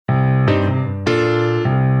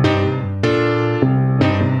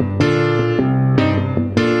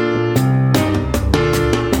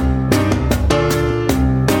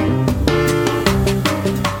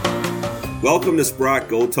Welcome to Sprott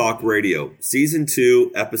Gold Talk Radio, Season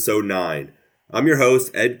 2, Episode 9. I'm your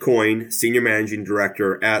host, Ed Coyne, Senior Managing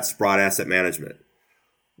Director at Sprott Asset Management.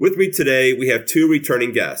 With me today, we have two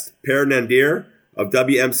returning guests, Per Nandir of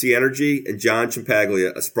WMC Energy and John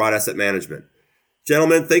Ciampaglia of Sprott Asset Management.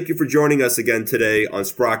 Gentlemen, thank you for joining us again today on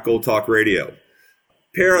Sprott Gold Talk Radio.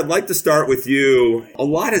 Per, I'd like to start with you. A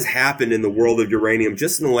lot has happened in the world of uranium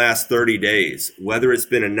just in the last 30 days, whether it's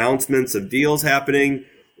been announcements of deals happening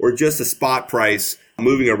or just a spot price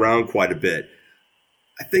moving around quite a bit.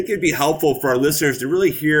 I think it'd be helpful for our listeners to really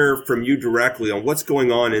hear from you directly on what's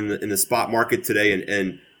going on in the spot market today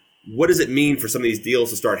and what does it mean for some of these deals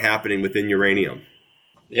to start happening within uranium?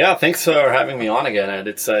 Yeah, thanks for having me on again, Ed.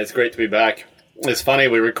 It's great to be back. It's funny,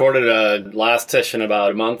 we recorded a last session about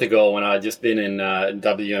a month ago when I had just been in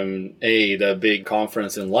WMA, the big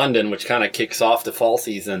conference in London, which kind of kicks off the fall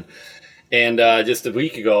season. And just a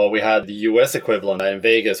week ago, we had the US equivalent in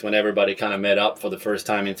Vegas when everybody kind of met up for the first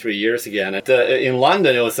time in 3 years again. In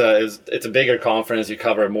London, it's a bigger conference. You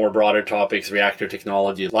cover more broader topics, reactor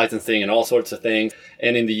technology, licensing, and all sorts of things.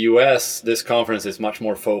 And in the US, this conference is much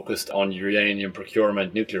more focused on uranium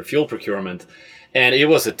procurement, nuclear fuel procurement. And it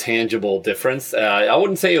was a tangible difference. I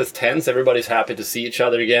wouldn't say it was tense. Everybody's happy to see each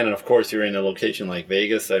other again. And of course, you're in a location like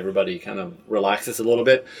Vegas, so everybody kind of relaxes a little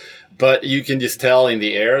bit. But you can just tell in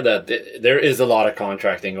the air that there is a lot of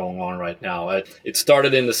contracting going on right now. It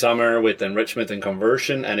started in the summer with enrichment and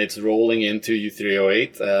conversion, and it's rolling into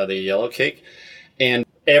U3O8, the yellowcake. And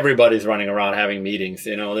everybody's running around having meetings.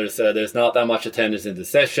 You know, there's not that much attendance in the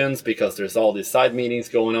sessions because there's all these side meetings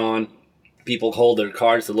going on. People hold their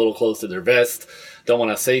cards a little close to their vest. Don't want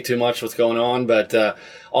to say too much what's going on. But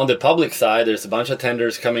on the public side, there's a bunch of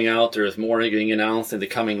tenders coming out. There's more being announced in the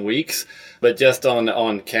coming weeks. But just on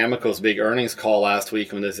Cameco's big earnings call last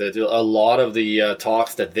week, when they said a lot of the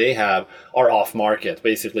talks that they have are off market,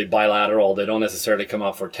 basically bilateral. They don't necessarily come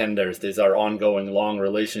up for tenders. These are ongoing long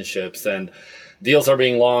relationships, and deals are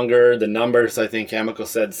being longer. The numbers, I think Cameco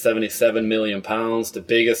said 77 million pounds, the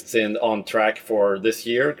biggest on track for this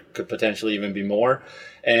year, could potentially even be more.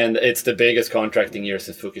 And it's the biggest contracting year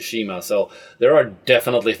since Fukushima. So there are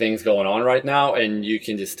definitely things going on right now, and you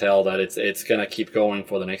can just tell that it's going to keep going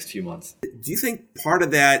for the next few months. Do you think part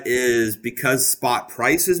of that is because spot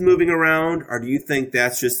price is moving around, or do you think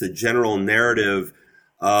that's just the general narrative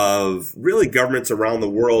of really governments around the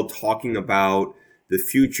world talking about the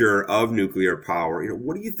future of nuclear power? You know,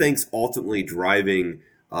 what do you think's ultimately driving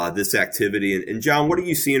this activity? And John, what are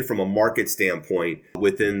you seeing from a market standpoint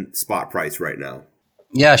within spot price right now?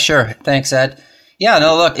 Yeah, sure. Thanks, Ed. Yeah,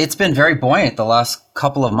 no, look, it's been very buoyant the last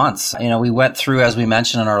couple of months. You know, we went through, as we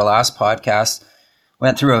mentioned in our last podcast,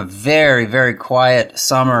 went through a very, very quiet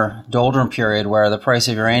summer doldrum period where the price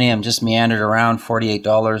of uranium just meandered around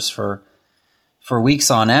 $48 for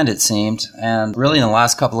weeks on end, it seemed. And really in the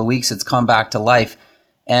last couple of weeks, it's come back to life.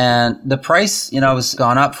 And the price, you know, has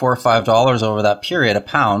gone up $4 or $5 over that period, a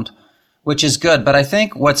pound, which is good. But I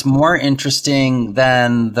think what's more interesting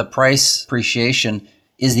than the price appreciation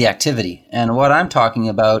is the activity. And what I'm talking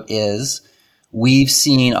about is we've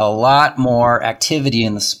seen a lot more activity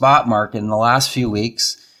in the spot market in the last few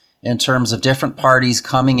weeks in terms of different parties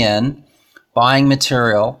coming in, buying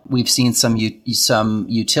material. We've seen some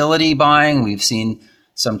utility buying. We've seen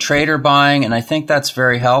some trader buying. And I think that's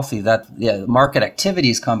very healthy that the market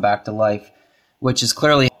activities come back to life, which is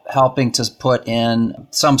clearly helping to put in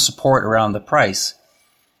some support around the price.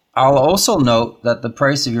 I'll also note that the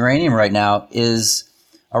price of uranium right now is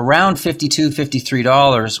around $52,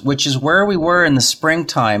 $53, which is where we were in the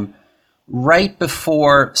springtime, right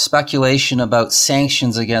before speculation about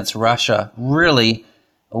sanctions against Russia really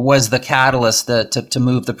was the catalyst to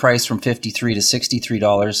move the price from $53 to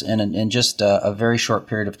 $63 in just a very short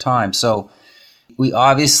period of time. So we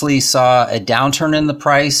obviously saw a downturn in the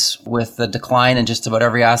price with the decline in just about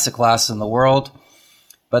every asset class in the world.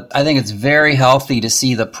 But I think it's very healthy to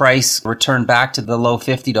see the price return back to the low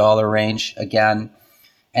 $50 range again.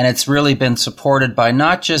 And it's really been supported by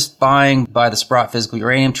not just buying by the Sprott Physical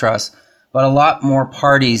Uranium Trust, but a lot more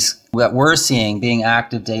parties that we're seeing being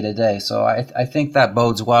active day to day. So I think that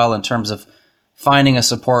bodes well in terms of finding a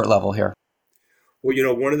support level here. Well, you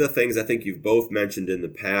know, one of the things I think you've both mentioned in the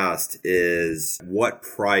past is what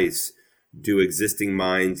price do existing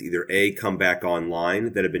mines either A, come back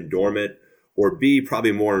online that have been dormant, or B,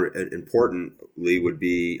 probably more importantly, would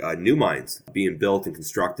be new mines being built and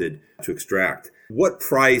constructed to extract. What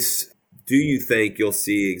price do you think you'll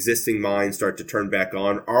see existing mines start to turn back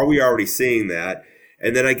on? Are we already seeing that?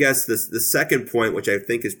 And then I guess the second point, which I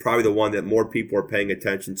think is probably the one that more people are paying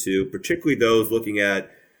attention to, particularly those looking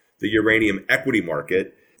at the uranium equity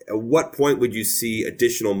market, At what point would you see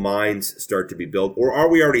additional mines start to be built? Or are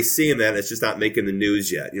we already seeing that? It's just not making the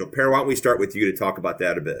news yet. Per, why don't we start with you to talk about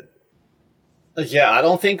that a bit? Yeah, I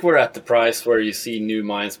don't think we're at the price where you see new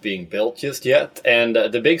mines being built just yet. And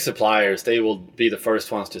the big suppliers, they will be the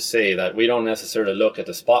first ones to say that we don't necessarily look at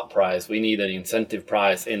the spot price. We need an incentive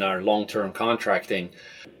price in our long-term contracting.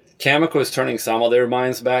 Cameco is turning some of their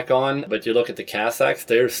mines back on, but you look at the Kazakhs,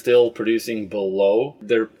 they're still producing below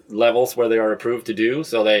their levels where they are approved to do.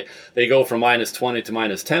 So they go from minus 20 to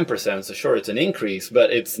minus 10%. So sure, it's an increase,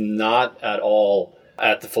 but it's not at all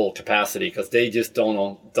at the full capacity because they just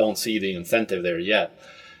don't see the incentive there yet.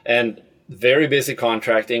 And very busy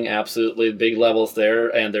contracting, absolutely big levels there,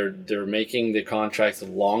 and they're making the contracts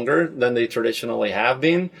longer than they traditionally have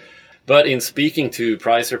been. But in speaking to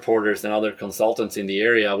price reporters and other consultants in the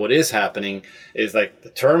area, what is happening is like the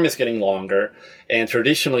term is getting longer, and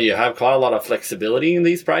traditionally you have quite a lot of flexibility in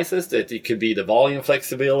these prices. That it could be the volume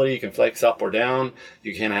flexibility, you can flex up or down.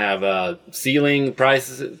 You can have ceiling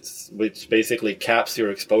prices, which basically caps your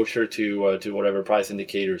exposure to whatever price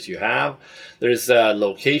indicators you have. There's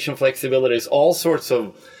location flexibility. There's all sorts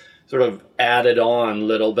of sort of added on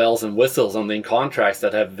little bells and whistles on the contracts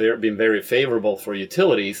that have been very favorable for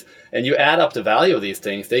utilities. And you add up the value of these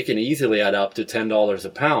things, they can easily add up to $10 a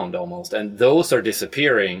pound almost. And those are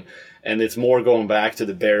disappearing. And it's more going back to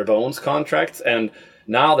the bare bones contracts. And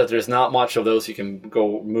now that there's not much of those you can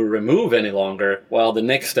go remove any longer, well, the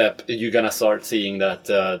next step, you're going to start seeing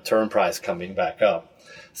that term price coming back up.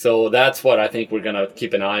 So that's what I think we're going to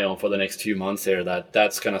keep an eye on for the next few months here,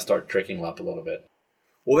 that's going to start trickling up a little bit.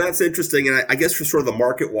 Well, that's interesting. And I guess for sort of the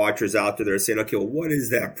market watchers out there, they're saying, okay, well, what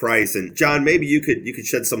is that price? And John, maybe you could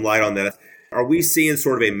shed some light on that. Are we seeing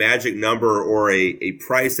sort of a magic number or a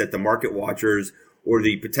price that the market watchers or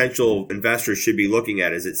the potential investors should be looking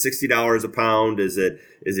at? Is it $60 a pound? Is it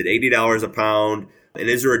 $80 a pound? And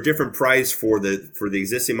is there a different price for the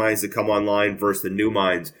existing mines that come online versus the new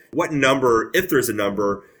mines? What number, if there's a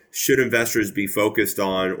number, should investors be focused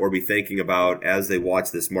on or be thinking about as they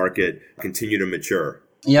watch this market continue to mature?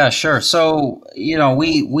 Yeah, sure. So,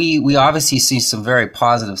 we obviously see some very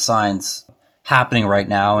positive signs happening right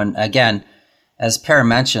now. And again, as Per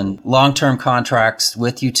mentioned, long-term contracts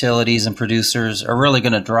with utilities and producers are really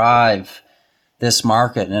going to drive this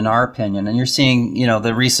market, in our opinion. And you're seeing,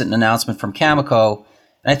 the recent announcement from Cameco.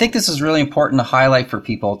 And I think this is really important to highlight for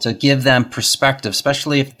people to give them perspective,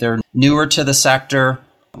 especially if they're newer to the sector.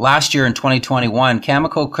 Last year in 2021,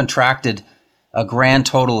 Cameco contracted a grand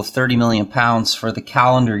total of 30 million pounds for the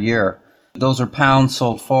calendar year. Those are pounds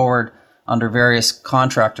sold forward under various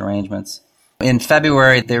contract arrangements. In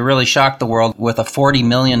February, they really shocked the world with a 40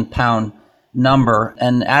 million pound number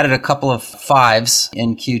and added a couple of fives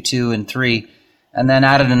in Q2 and 3, and then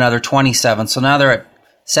added another 27. So now they're at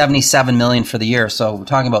 77 million for the year. So we're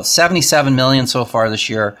talking about 77 million so far this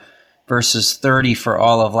year versus 30 for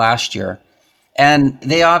all of last year. And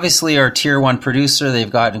they obviously are a tier one producer. They've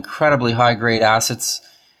got incredibly high grade assets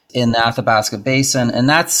in the Athabasca Basin. And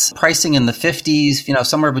that's pricing in the 50s,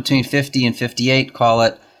 somewhere between 50 and 58, call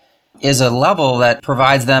it, is a level that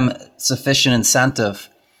provides them sufficient incentive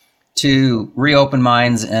to reopen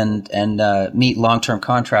mines and meet long-term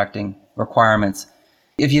contracting requirements.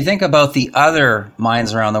 If you think about the other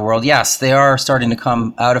mines around the world, yes, they are starting to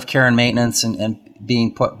come out of care and maintenance and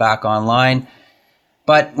being put back online.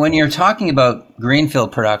 But when you're talking about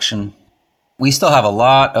greenfield production, we still have a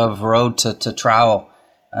lot of road to travel.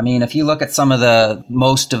 I mean, if you look at some of the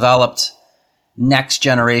most developed next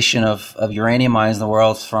generation of uranium mines in the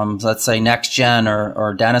world from, let's say, NextGen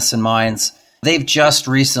or Denison mines, they've just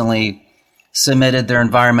recently submitted their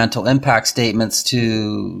environmental impact statements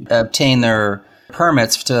to obtain their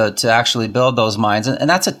permits to actually build those mines. And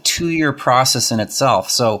that's a 2-year process in itself.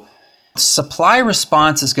 So supply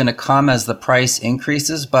response is going to come as the price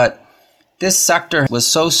increases, but this sector was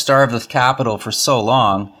so starved of capital for so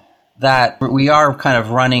long that we are kind of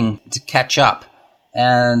running to catch up.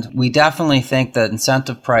 And we definitely think that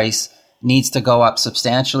incentive price needs to go up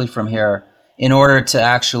substantially from here in order to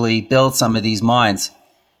actually build some of these mines.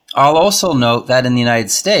 I'll also note that in the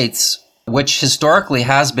United States, which historically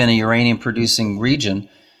has been a uranium producing region,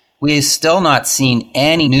 we have still not seen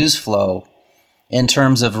any news flow in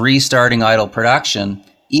terms of restarting idle production,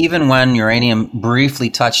 even when uranium briefly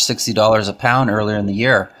touched $60 a pound earlier in the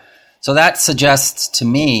year. So that suggests to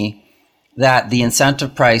me that the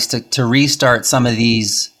incentive price to restart some of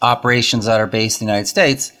these operations that are based in the United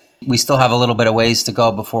States, we still have a little bit of ways to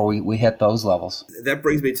go before we hit those levels. That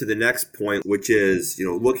brings me to the next point, which is,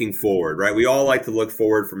 looking forward, right? We all like to look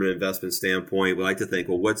forward from an investment standpoint. We like to think,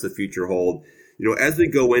 well, what's the future hold? As we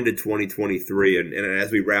go into 2023 and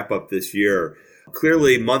as we wrap up this year,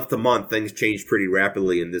 clearly month to month, things change pretty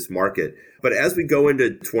rapidly in this market. But as we go into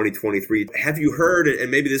 2023, have you heard, and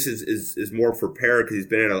maybe this is more for Per because he's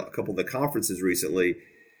been at a couple of the conferences recently,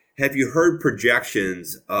 have you heard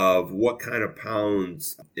projections of what kind of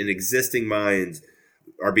pounds in existing mines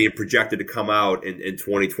are being projected to come out in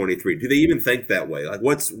 2023? Do they even think that way? Like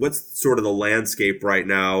what's sort of the landscape right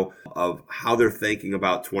now of how they're thinking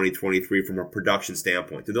about 2023 from a production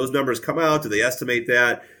standpoint? Do those numbers come out? Do they estimate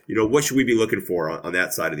that? What should we be looking for on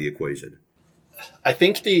that side of the equation? I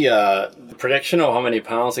think the prediction of how many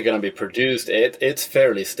pounds are going to be produced, it's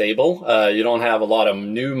fairly stable. You don't have a lot of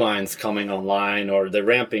new mines coming online or they're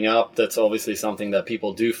ramping up. That's obviously something that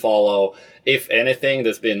people do follow. If anything,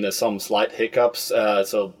 there's been some slight hiccups.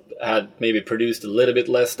 So had maybe produced a little bit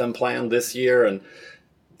less than planned this year, and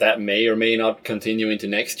that may or may not continue into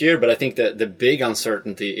next year. But I think that the big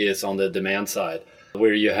uncertainty is on the demand side,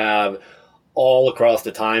 where you have all across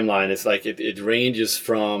the timeline. It's like it ranges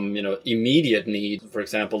from, immediate need. For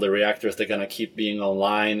example, the reactors that are going to keep being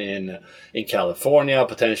online in California,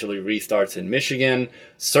 potentially restarts in Michigan,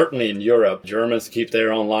 certainly in Europe. Germans keep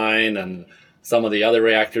their online, and some of the other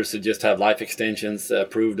reactors who just have life extensions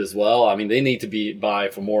approved as well. I mean, they need to be by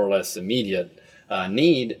for more or less immediate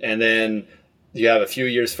need. And then you have a few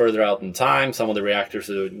years further out in time, some of the reactors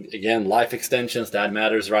are, again, life extensions, that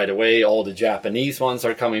matters right away. All the Japanese ones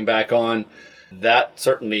are coming back on. That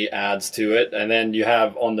certainly adds to it. And then you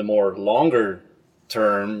have on the more longer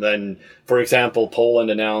term, then, for example, Poland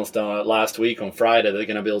announced last week on Friday they're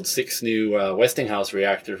going to build 6 new Westinghouse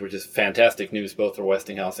reactors, which is fantastic news both for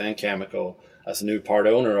Westinghouse and Cameco as a new part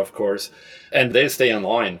owner, of course. And they stay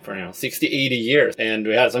online for 60, 80 years. And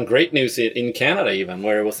we had some great news in Canada even,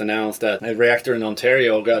 where it was announced that a reactor in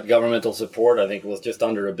Ontario got governmental support. I think it was just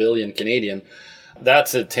under $1 billion Canadian.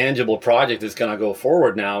 That's a tangible project that's going to go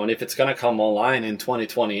forward now. And if it's going to come online in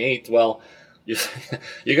 2028, well, you're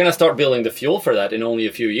going to start building the fuel for that in only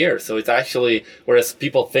a few years. So it's actually, whereas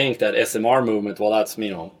people think that SMR movement, well, that's,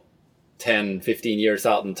 10, 15 years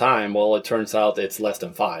out in time. Well, it turns out it's less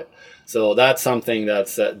than 5. So that's something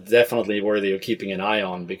that's definitely worthy of keeping an eye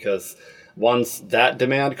on, because once that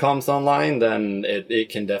demand comes online, then it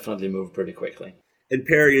can definitely move pretty quickly. And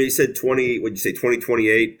Per, you said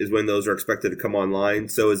 2028 is when those are expected to come online.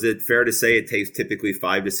 So is it fair to say it takes typically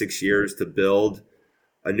 5 to 6 years to build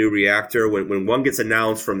a new reactor? When one gets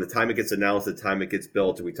announced, from the time it gets announced to the time it gets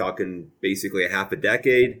built, are we talking basically a half a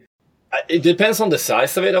decade? It depends on the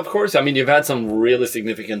size of it, of course. I mean, you've had some really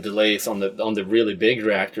significant delays on the really big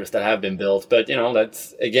reactors that have been built, but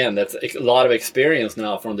that's a lot of experience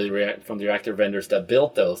now from the reactor vendors that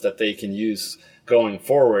built those that they can use going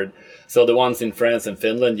forward. So the ones in France and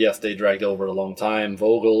Finland, yes, they dragged over a long time.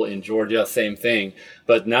 Vogtle in Georgia, same thing.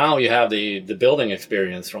 But now you have the building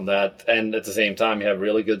experience from that, and at the same time, you have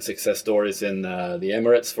really good success stories in the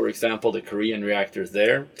Emirates, for example. The Korean reactors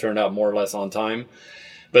there turned out more or less on time.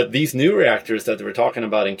 But these new reactors that we're talking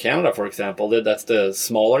about in Canada, for example, that's the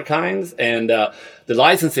smaller kinds, and the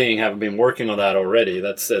licensing have been working on that already.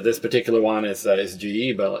 That's this particular one is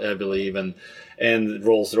GE, I believe, and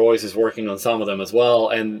Rolls-Royce is working on some of them as well,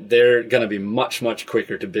 and they're going to be much, much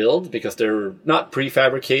quicker to build because they're not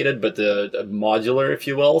prefabricated, but the modular, if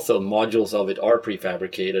you will. So modules of it are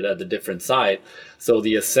prefabricated at the different site. So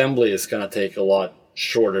the assembly is going to take a lot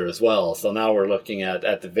shorter as well. So now we're looking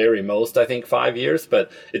at the very most, I think, 5 years, but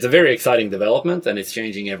it's a very exciting development and it's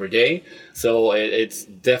changing every day. So it's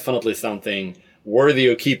definitely something worthy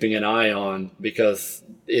of keeping an eye on because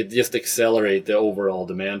it just accelerates the overall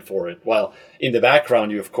demand for it. While in the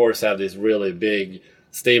background, you of course have these really big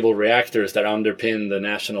stable reactors that underpin the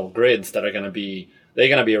national grids that are going to be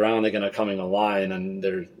around, they're going to coming online, and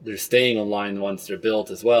they're staying online once they're built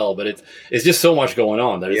as well. But it's just so much going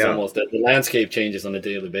on that it's almost the landscape changes on a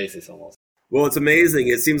daily basis almost. Well, it's amazing.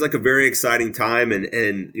 It seems like a very exciting time, and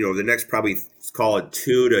the next probably call it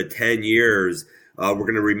 2 to 10 years, we're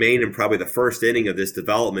going to remain in probably the first inning of this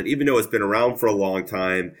development, even though it's been around for a long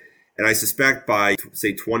time. And I suspect by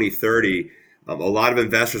say 2030. A lot of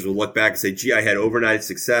investors will look back and say, gee, I had overnight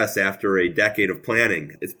success after a decade of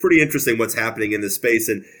planning. It's pretty interesting what's happening in this space.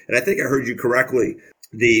 And I think I heard you correctly.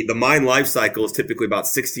 The mine life cycle is typically about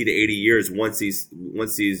 60 to 80 years once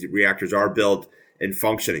these reactors are built and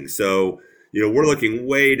functioning. So, we're looking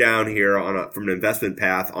way down here from an investment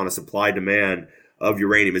path on a supply demand of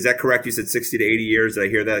uranium. Is that correct? You said 60 to 80 years. Did I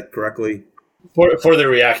hear that correctly? For the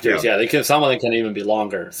reactors, some of them can even be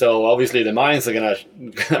longer. So obviously the mines are going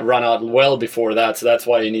to run out well before that. So that's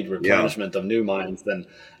why you need replenishment of new mines. Then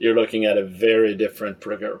you're looking at a very different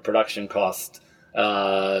production cost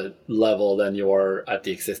level than you are at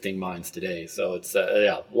the existing mines today. So it's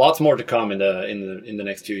lots more to come in the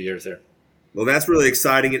next few years there. Well, that's really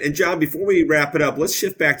exciting. And John, before we wrap it up, let's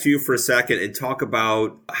shift back to you for a second and talk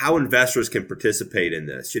about how investors can participate in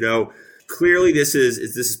this. Clearly this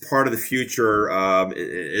is part of the future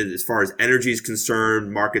as far as energy is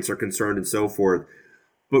concerned, markets are concerned, and so forth.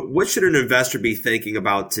 But what should an investor be thinking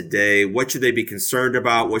about today? What should they be concerned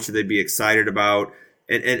about? What should they be excited about?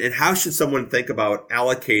 And how should someone think about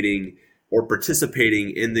allocating or participating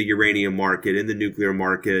in the uranium market, in the nuclear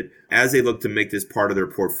market, as they look to make this part of their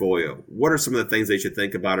portfolio? What are some of the things they should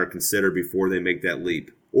think about or consider before they make that leap,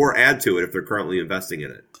 or add to it if they're currently investing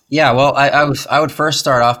in it? Yeah, well, I would first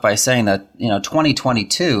start off by saying that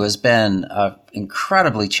 2022 has been an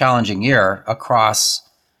incredibly challenging year across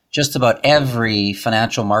just about every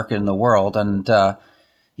financial market in the world, and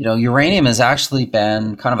uranium has actually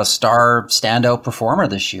been kind of a standout performer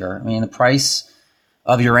this year. I mean, the price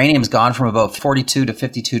of uranium has gone from about $42 to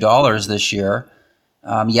 $52 this year.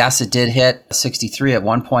 Yes, it did hit 63 at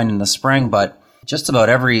one point in the spring, but just about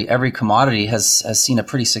every commodity has seen a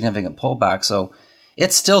pretty significant pullback. So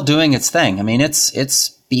it's still doing its thing. I mean, it's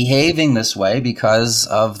behaving this way because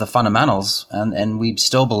of the fundamentals, and we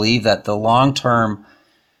still believe that the long-term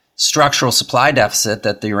structural supply deficit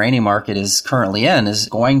that the uranium market is currently in is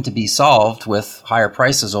going to be solved with higher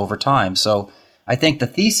prices over time. So I think the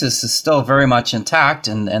thesis is still very much intact,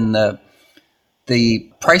 and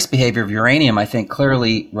the price behavior of uranium, I think,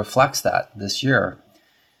 clearly reflects that this year.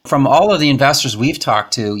 From all of the investors we've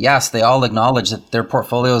talked to, yes, they all acknowledge that their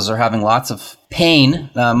portfolios are having lots of pain,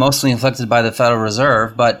 mostly inflicted by the Federal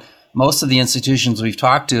Reserve, but most of the institutions we've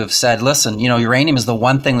talked to have said, listen, uranium is the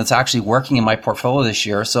one thing that's actually working in my portfolio this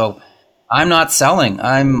year, so I'm not selling.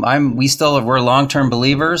 We're long-term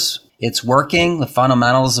believers. It's working. The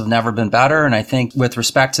fundamentals have never been better, and I think with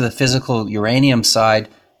respect to the physical uranium side,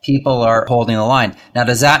 people are holding the line. Now,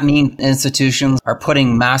 does that mean institutions are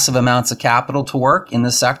putting massive amounts of capital to work in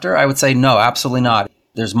this sector? I would say no, absolutely not.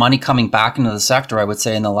 There's money coming back into the sector, I would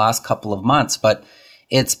say, in the last couple of months, but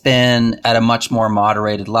it's been at a much more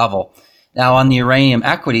moderated level. Now, on the uranium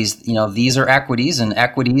equities, these are equities, and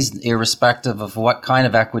equities, irrespective of what kind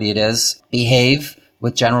of equity it is, behave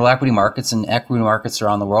with general equity markets, and equity markets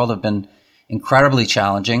around the world have been incredibly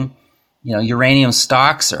challenging. Uranium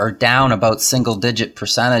stocks are down about single-digit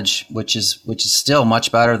percentage, which is still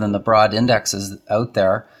much better than the broad indexes out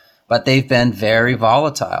there, but they've been very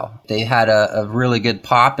volatile. They had a really good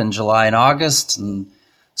pop in July and August and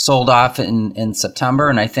sold off in September,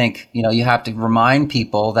 and I think you have to remind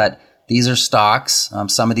people that these are stocks.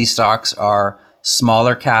 Some of these stocks are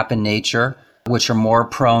smaller cap in nature, which are more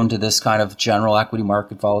prone to this kind of general equity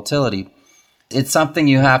market volatility. It's something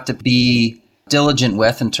you have to be diligent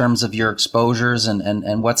with in terms of your exposures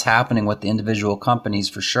and what's happening with the individual companies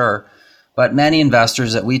for sure. But many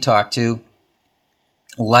investors that we talk to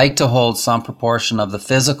like to hold some proportion of the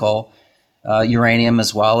physical uranium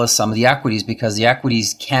as well as some of the equities, because the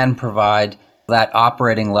equities can provide that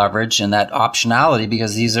operating leverage and that optionality,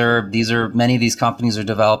 because these are many of these companies are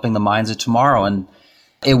developing the mines of tomorrow, and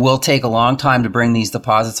it will take a long time to bring these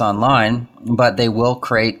deposits online, but they will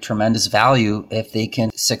create tremendous value if they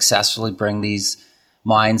can successfully bring these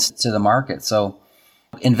mines to the market. So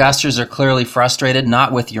investors are clearly frustrated,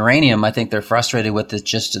 not with uranium. I think they're frustrated with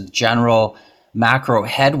just the general macro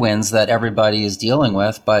headwinds that everybody is dealing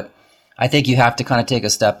with. But I think you have to kind of take a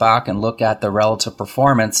step back and look at the relative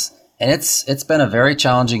performance. And it's been a very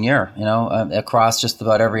challenging year, across just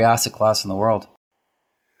about every asset class in the world.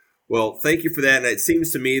 Well, thank you for that. And it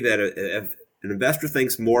seems to me that if an investor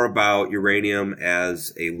thinks more about uranium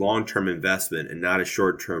as a long-term investment and not a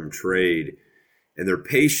short-term trade, and they're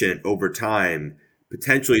patient over time,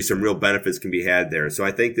 potentially some real benefits can be had there. So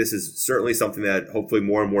I think this is certainly something that hopefully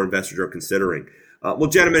more and more investors are considering. Well,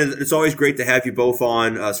 gentlemen, it's always great to have you both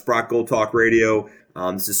on Sprott Gold Talk Radio.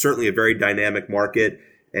 This is certainly a very dynamic market,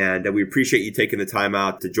 and we appreciate you taking the time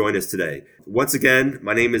out to join us today. Once again,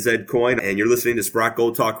 my name is Ed Coyne, and you're listening to Sprott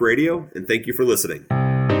Gold Talk Radio, and thank you for listening.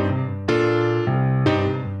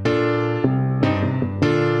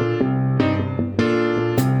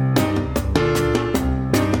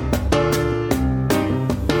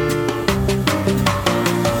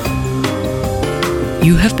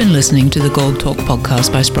 You have been listening to the Gold Talk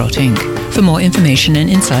podcast by Sprott Inc. For more information and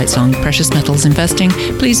insights on precious metals investing,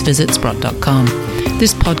 please visit sprott.com.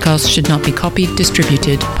 This podcast should not be copied,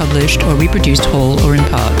 distributed, published, or reproduced whole or in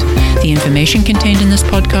part. The information contained in this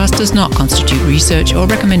podcast does not constitute research or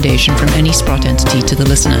recommendation from any Sprott entity to the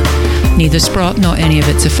listener. Neither Sprott nor any of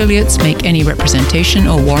its affiliates make any representation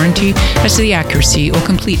or warranty as to the accuracy or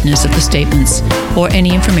completeness of the statements or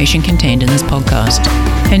any information contained in this podcast.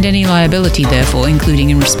 And any liability, therefore, including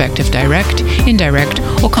in respect of direct, indirect,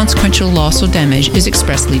 or consequential loss or damage is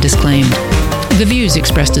expressly disclaimed. The views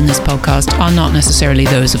expressed in this podcast are not necessarily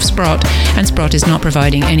those of Sprott, and Sprott is not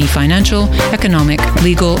providing any financial, economic,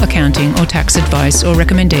 legal, accounting, or tax advice or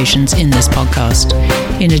recommendations in this podcast.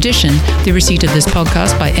 In addition, the receipt of this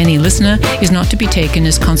podcast by any listener is not to be taken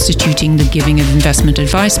as constituting the giving of investment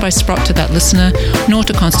advice by Sprott to that listener, nor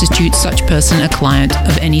to constitute such person a client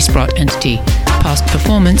of any Sprott entity. Past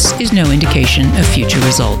performance is no indication of future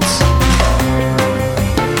results.